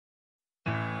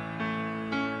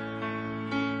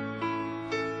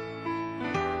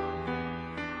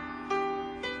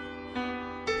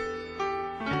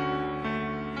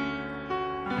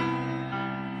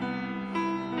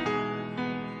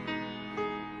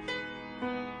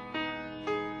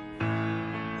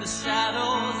the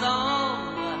shadows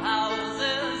on the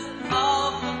houses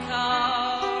of the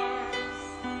cars,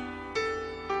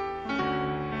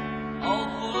 all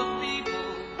full of people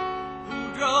who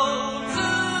drove to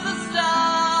the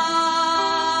stars,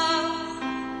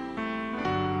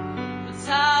 the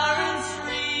towering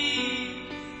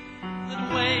streets that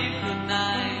wave good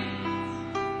night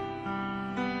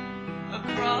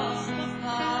across the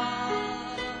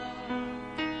park.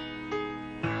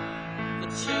 The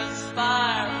church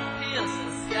spire pierced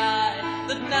the sky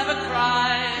that never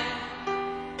cried.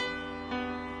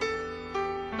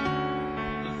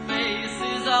 The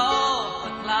faces of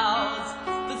the clouds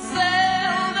that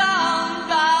sailed on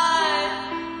by,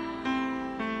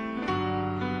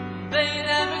 they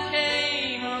never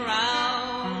came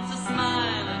around to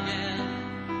smile again.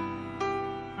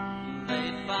 They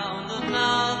found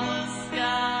another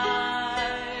sky.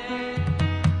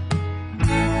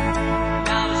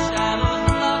 Now the shadows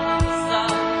block the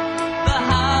sun, the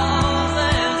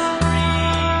houses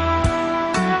freeze,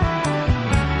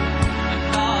 the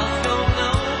cars go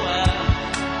nowhere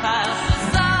past the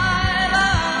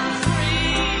silent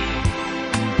street.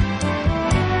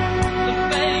 The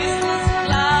faceless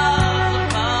clouds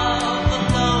above the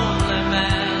lonely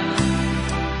man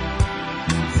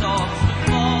who talks to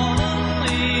fallen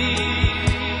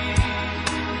leaves.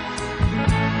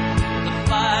 The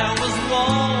fire was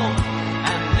warm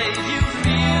and made you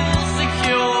feel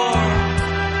secure.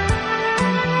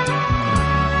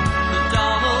 The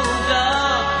Donald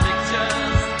Duck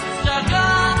pictures stuck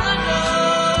on the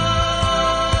door.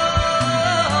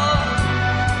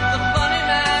 The funny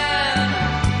man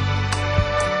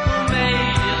who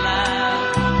made you laugh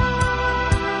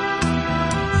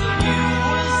till you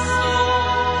were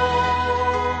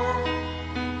sore.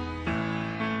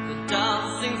 The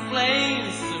dancing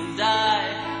flames soon